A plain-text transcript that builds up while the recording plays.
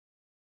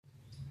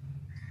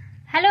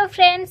Hello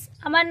friends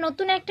আমার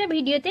নতুন একটা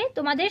ভিডিওতে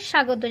তোমাদের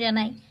স্বাগত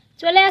জানাই।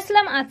 চলে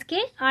আসলাম আজকে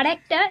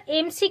আরেকটা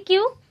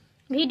এমসিকিউ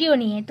ভিডিও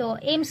নিয়ে। তো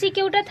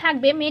এমসিকিউটা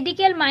থাকবে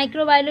মেডিকেল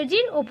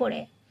মাইক্রোবায়োলজির উপরে।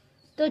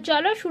 তো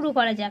চলো শুরু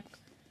করা যাক।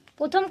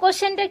 প্রথম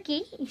কোশ্চেনটা কি,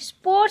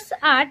 spores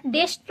R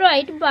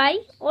destroyed by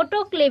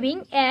autoclaving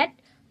at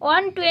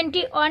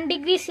 121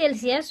 degree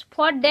Celsius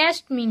for dash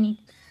minute,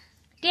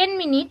 10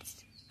 minutes,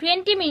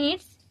 20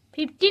 minutes,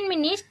 15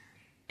 minutes,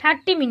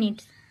 30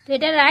 minutes. তো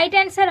এটা রাইট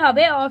অ্যান্সার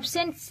হবে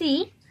অপশন সি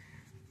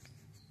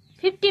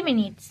 50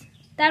 মিনিটস।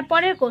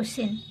 তারপরের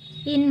question,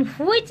 in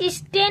which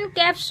stain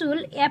capsule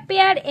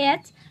appear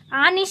as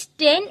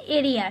আনস্টেন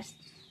areas,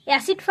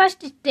 acid fast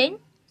stain,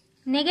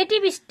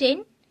 negative stain,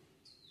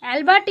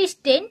 Albert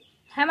stain,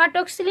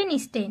 haematoxylin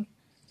স্টেন।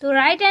 তো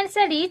right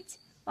answer is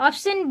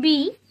option B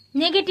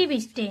negative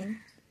স্টেন।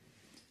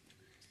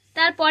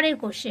 তারপরের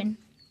question,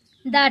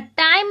 the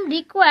time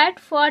required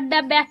for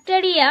the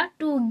bacteria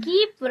to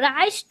give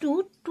rise to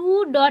two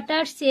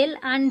daughter cell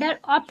under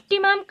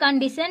optimum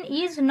condition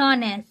is known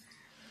as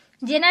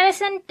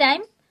generation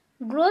time,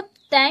 growth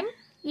time,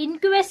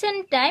 incubation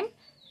time,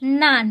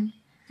 none.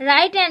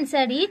 Right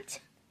answer is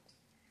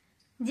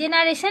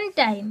generation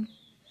time.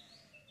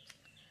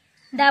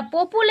 The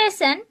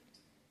population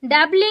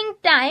doubling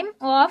time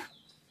of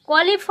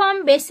coliform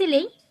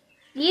bacilli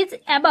is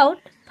about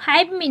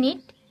 5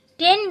 minutes,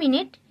 10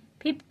 minutes,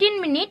 15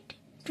 minutes,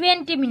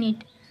 20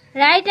 minutes.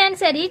 Right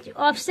answer is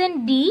option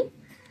D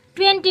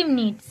 20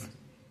 minutes.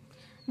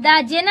 The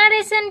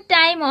generation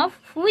time of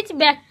which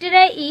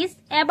bacteria is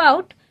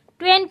about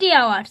 20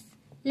 hours.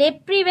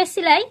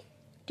 Leprobacilli,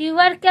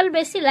 tubercle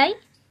bacilli,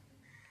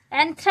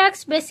 anthrax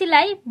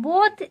bacilli,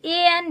 both A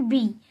and B.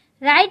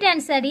 Right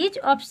answer is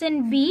option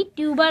B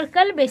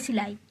tubercle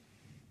bacilli.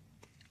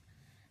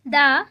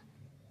 The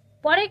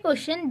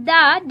question,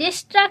 the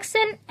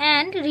destruction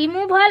and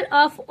removal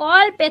of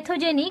all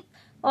pathogenic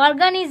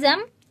organism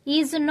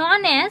is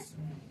known as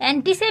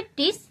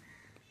antisepsis,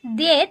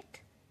 death,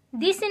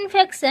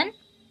 disinfection,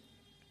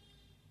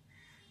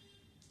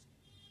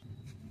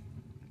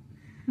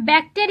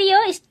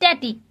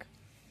 bacteriostatic.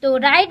 So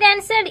right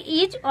answer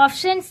is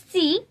option C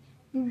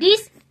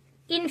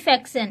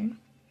disinfection.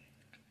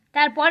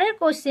 তারপরের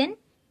question,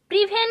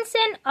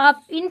 prevention of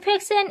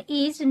infection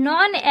is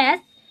known as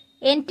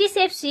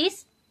antisepsis,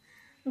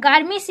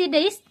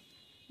 garmicides,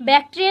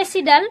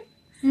 bactericidal,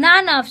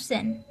 none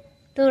option.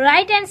 So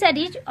right answer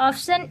is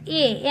option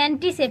A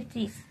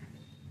antisepsis.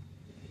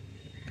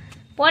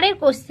 পরের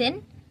question,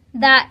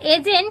 the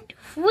agent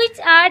which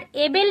are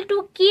able to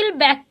kill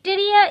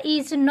bacteria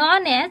is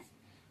known as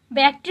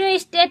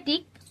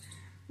bacteriostatic,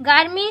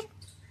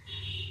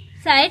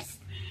 garmicides,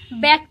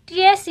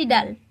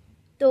 bactericidal.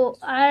 তো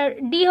আর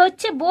D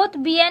হচ্ছে both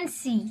B and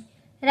C.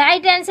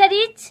 Right answer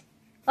is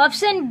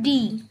option D,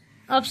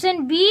 option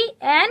B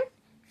and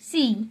C.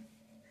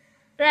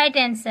 Right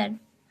answer.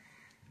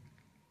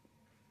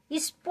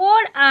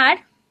 Spores are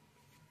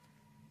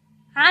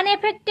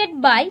unaffected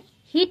by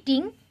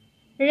heating,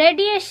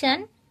 radiation,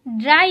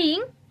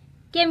 drying,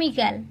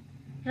 chemical.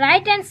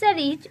 Right answer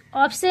is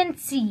option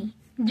C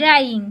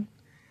drying.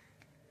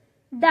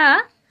 The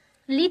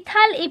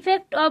lethal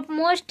effect of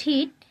most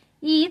heat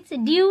is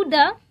due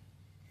the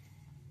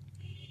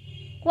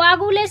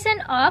coagulation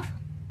of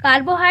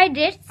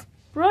carbohydrates,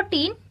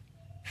 protein,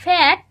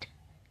 fat,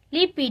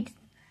 lipids.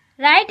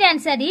 Right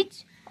answer is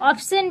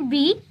option B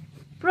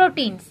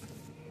proteins.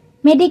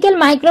 Medical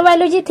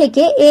microbiology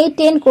থেকে এই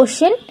 10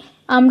 question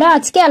আমরা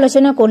আজকে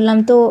আলোচনা করলাম।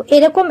 তো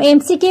এরকম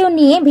MCQ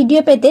নিয়ে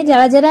video পেতে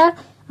যারা যারা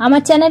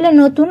আমার চ্যানেলে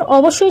নতুন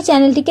অবশ্যই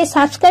চ্যানেলটিকে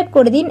সাবস্ক্রাইব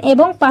করে দিন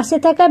এবং পাশে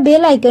থাকা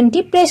বেল আইকনটি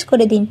প্রেস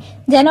করে দিন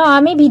যেন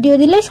আমি ভিডিও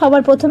দিলে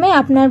সবার প্রথমে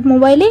আপনার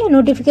মোবাইলে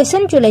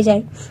নোটিফিকেশন চলে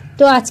যায়।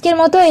 তো আজকের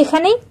মতো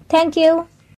এখানেই, থ্যাংক ইউ।